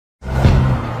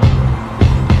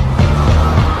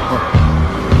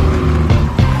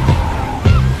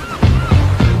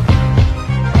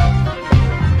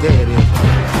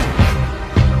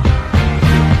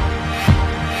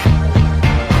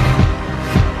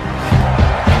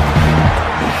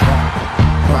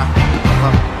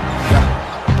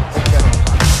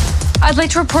I'd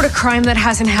like to report a crime that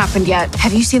hasn't happened yet.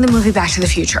 Have you seen the movie Back to the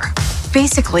Future?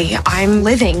 Basically, I'm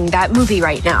living that movie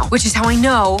right now, which is how I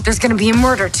know there's gonna be a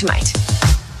murder tonight.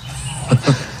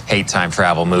 Hate time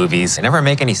travel movies. They never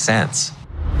make any sense.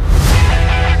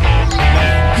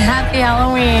 Happy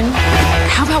Halloween.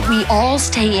 How about we all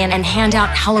stay in and hand out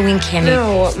Halloween candy?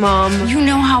 No, Mom. You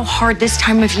know how hard this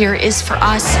time of year is for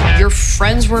us. Your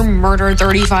friends were murdered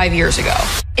 35 years ago.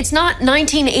 It's not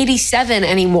 1987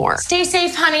 anymore. Stay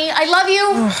safe, honey. I love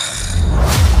you.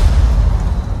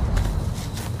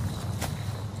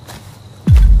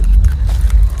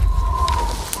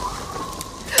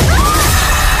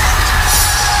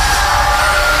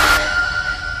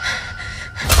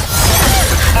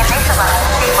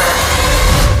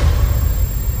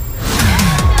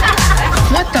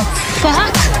 What the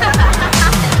fuck?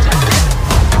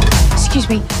 Excuse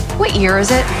me, what year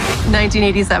is it?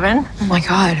 1987. Oh my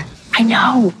God. I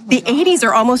know. The 80s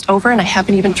are almost over and I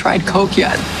haven't even tried Coke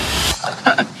yet.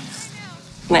 I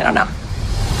don't know.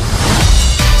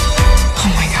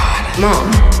 Oh my God.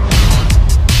 Mom.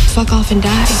 Fuck off and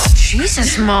die.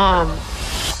 Jesus, Mom.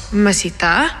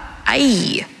 Mamacita.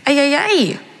 Ay. Ay, ay,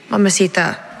 ay.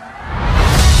 Mamacita.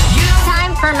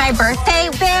 Time for my birthday,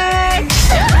 bitch!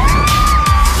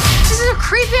 This is a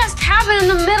creepy-ass cabin in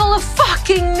the middle of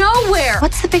fucking nowhere.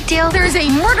 What's the big deal? There's a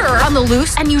murderer on the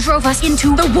loose, and you drove us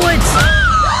into the woods.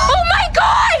 Oh my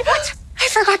God! What? I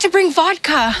forgot to bring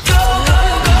vodka.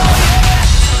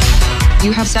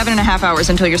 You have 7.5 hours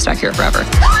until you're stuck here forever.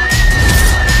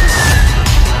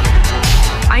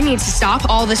 I need to stop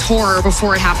all this horror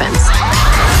before it happens.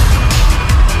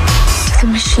 Do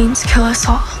the machines kill us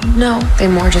all? No. They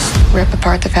more just rip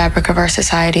apart the fabric of our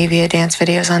society via dance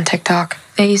videos on TikTok.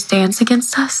 They use dance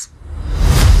against us.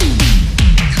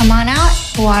 Come on out.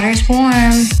 The water's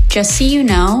warm. Just so you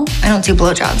know, I don't do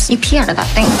blowjobs. You pee out of that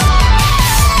thing.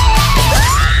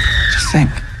 Just think,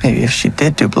 maybe if she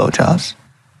did do blowjobs,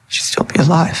 she'd still be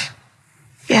alive.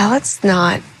 Yeah, let's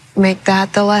not make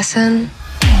that the lesson.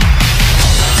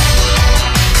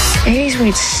 80s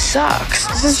weed sucks.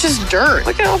 This is just dirt.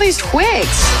 Look at all these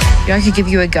twigs. Yeah, I could give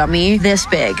you a gummy this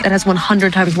big that has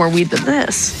 100 times more weed than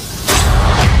this.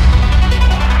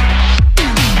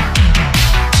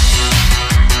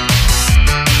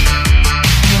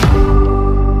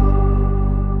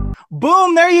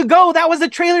 Boom, there you go. That was the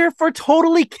trailer for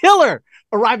Totally Killer,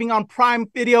 arriving on Prime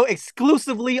Video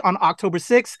exclusively on October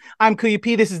 6th. I'm Kuya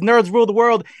P. This is Nerds Rule the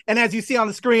World. And as you see on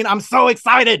the screen, I'm so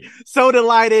excited, so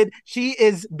delighted. She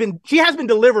has been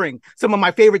delivering some of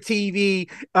my favorite TV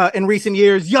in recent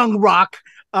years. Young Rock,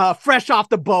 Fresh Off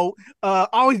the Boat,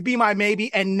 Always Be My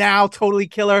Maybe, and now Totally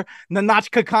Killer.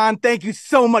 Nahnatchka Khan, thank you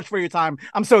so much for your time.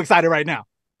 I'm so excited right now.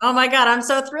 Oh my God, I'm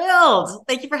so thrilled.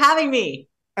 Thank you for having me.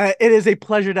 It is a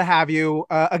pleasure to have you.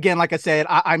 Again, like I said,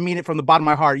 I mean it from the bottom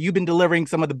of my heart. You've been delivering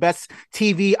some of the best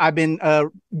TV I've been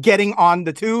getting on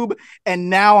the tube. And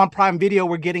now on Prime Video,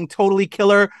 we're getting Totally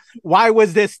Killer. Why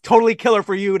was this Totally Killer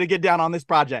for you to get down on this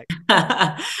project?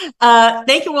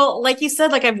 Thank you. Well, like you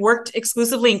said, I've worked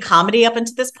exclusively in comedy up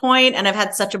until this point, and I've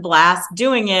had such a blast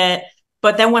doing it.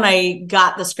 But then when I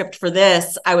got the script for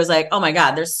this, I was like, oh my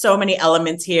God, there's so many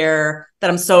elements here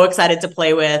that I'm so excited to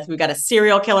play with. We got a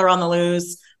serial killer on the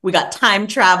loose. We got time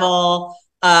travel.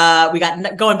 We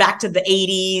got going back to the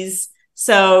 80s.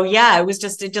 So yeah,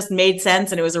 it just made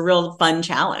sense. And it was a real fun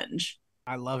challenge.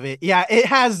 I love it. Yeah, it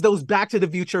has those Back to the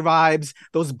Future vibes,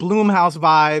 those Blumhouse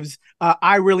vibes.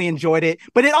 I really enjoyed it.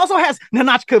 But it also has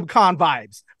Nahnatchka Khan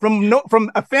vibes.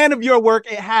 From a fan of your work,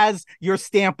 it has your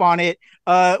stamp on it.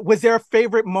 Was there a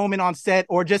favorite moment on set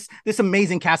or just this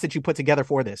amazing cast that you put together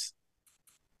for this?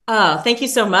 Oh, thank you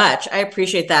so much. I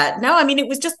appreciate that. No, I mean, it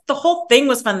was just, the whole thing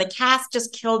was fun. The cast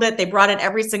just killed it. They brought it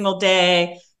every single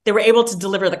day. They were able to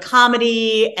deliver the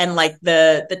comedy and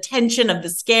the tension of the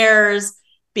scares,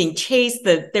 being chased.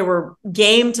 They were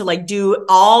game to do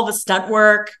all the stunt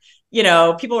work. You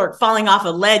know, people were falling off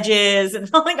of ledges and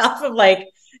falling off of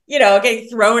getting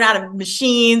thrown out of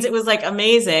machines. It was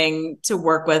amazing to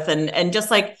work with and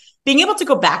just being able to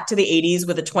go back to the 80s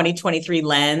with a 2023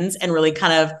 lens and really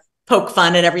kind of poke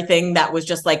fun at everything that was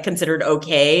just considered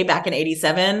okay back in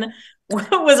 87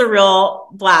 was a real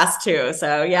blast too.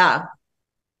 So yeah.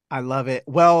 I love it.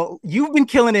 Well, you've been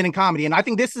killing it in comedy, and I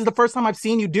think this is the first time I've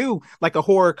seen you do a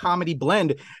horror comedy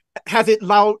blend. Has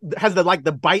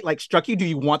the bite struck you? Do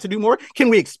you want to do more? Can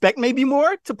we expect maybe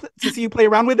more to see you play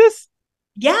around with this?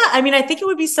 Yeah, I mean, I think it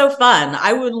would be so fun.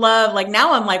 I would love,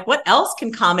 now I'm what else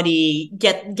can comedy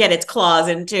get its claws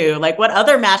into? What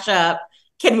other mashup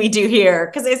can we do here?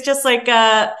 Because it's just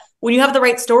when you have the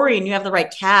right story and you have the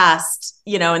right cast,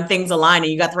 and things align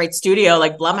and you got the right studio,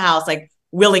 Blumhouse,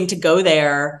 willing to go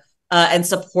there. and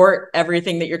support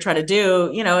everything that you're trying to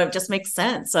do, you know, it just makes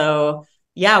sense. So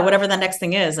yeah, whatever the next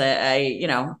thing is,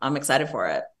 I'm excited for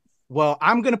it. Well,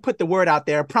 I'm going to put the word out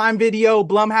there. Prime Video,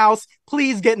 Blumhouse,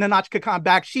 please get Nahnatchka Khan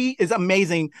back. She is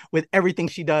amazing with everything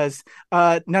she does.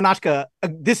 Nahnatchka,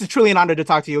 this is truly an honor to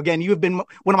talk to you. Again, you have been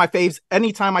one of my faves.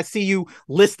 Anytime I see you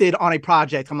listed on a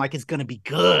project, I'm like, it's going to be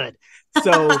good.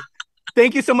 So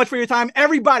thank you so much for your time.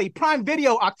 Everybody, Prime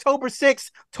Video, October 6th,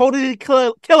 Totally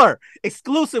Killer,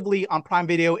 exclusively on Prime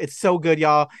Video. It's so good,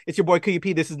 y'all. It's your boy, Kuya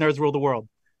P. This is Nerds Rule the World.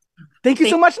 Thank you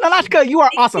so much, Nahnatchka. You are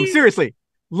awesome. Seriously.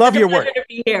 Love your work. To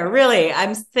be here. Really.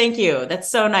 Thank you.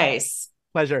 That's so nice.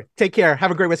 Pleasure. Take care.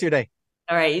 Have a great rest of your day.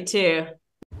 All right. You too.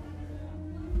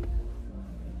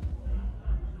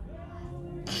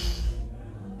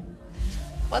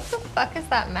 What the fuck is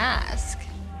that mask?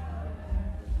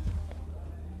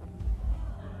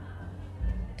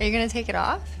 Are you gonna take it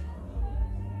off?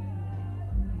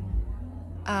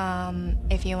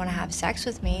 If you want to have sex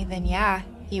with me, then yeah,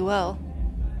 you will.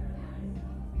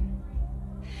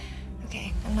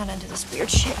 Okay, I'm not into this weird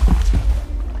shit.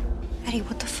 Eddie,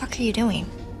 what the fuck are you doing?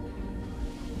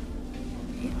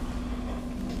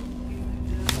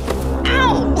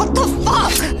 Ow! What the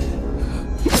fuck?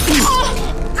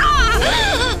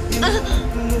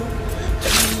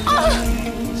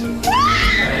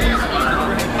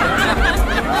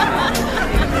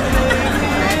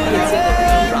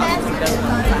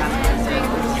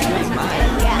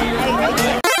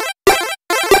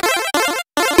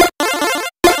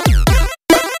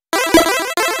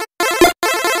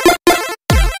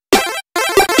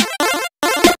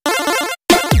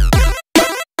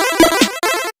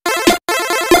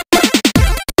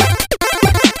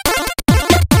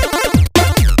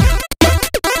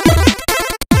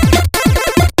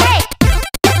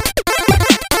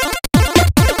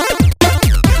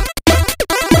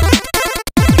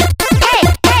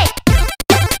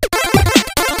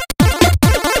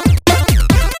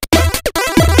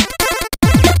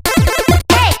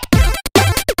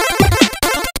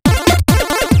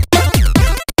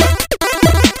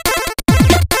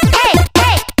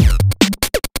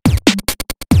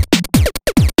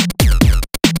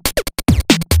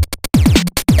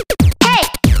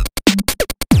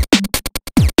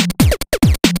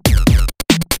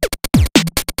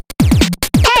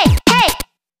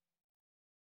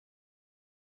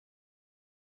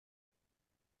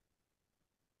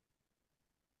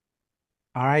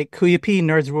 All right, Kuya P,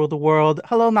 Nerds Rule the World.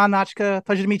 Hello, Nahnatchka.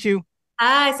 Pleasure to meet you.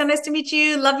 Hi, so nice to meet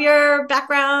you. Love your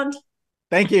background.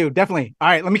 Thank you, definitely. All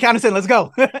right, let me count us in. Let's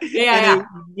go. Yeah.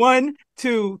 1,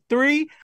 2, 3.